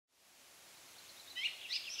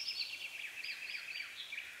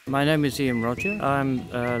My name is Ian Roger. I'm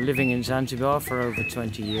living in Zanzibar for over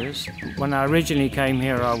 20 years. When I originally came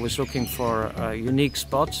here, I was looking for unique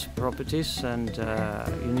spots, properties and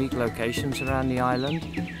unique locations around the island.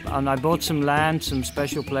 And I bought some land, some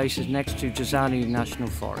special places next to Jozani National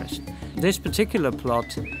Forest. This particular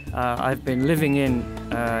plot I've been living in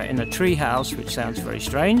a tree house, which sounds very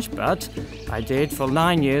strange, but I did. For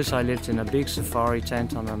 9 years I lived in a big safari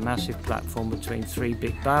tent on a massive platform between 3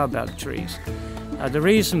 big baobab trees. The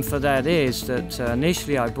reason for that is that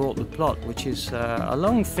initially I bought the plot, which is a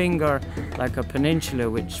long finger like a peninsula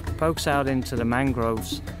which pokes out into the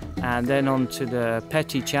mangroves and then onto the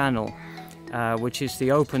Petty Channel, which is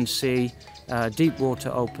the open sea, deep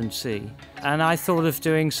water open sea. And I thought of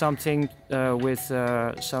doing something with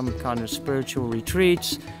some kind of spiritual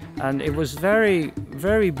retreats, and it was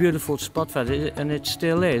very beautiful spot for it, and it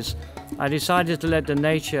still is. I decided to let the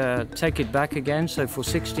nature take it back again, so for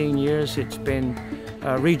 16 years it's been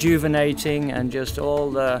rejuvenating and just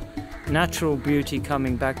all the natural beauty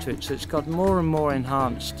coming back to it, so it's got more and more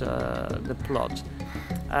enhanced the plot.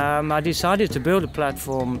 I decided to build a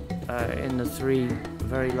platform in the 3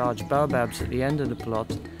 very large baobabs at the end of the plot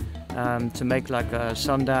to make like a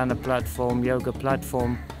sundowner platform, yoga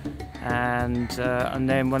platform, and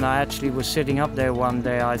then when I actually was sitting up there one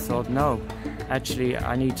day I thought, no, actually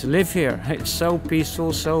I need to live here. It's so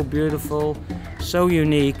peaceful, so beautiful, so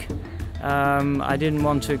unique. I didn't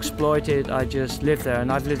want to exploit it, I just lived there,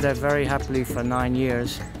 and I've lived there very happily for 9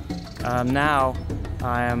 years. Now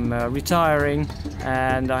I am retiring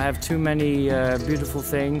and I have too many beautiful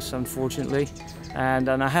things, unfortunately, and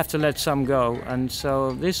I have to let some go. And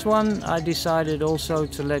so this one I decided also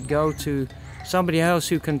to let go to somebody else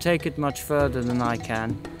who can take it much further than I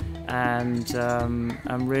can,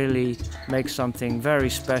 and really make something very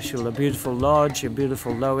special, a beautiful lodge, a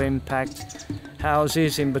beautiful low impact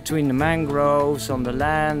houses in between the mangroves on the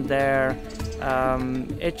land there.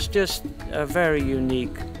 It's just a very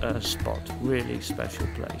unique spot, really special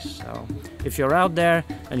place. So if you're out there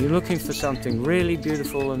and you're looking for something really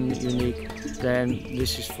beautiful and unique, then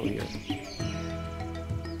this is for you.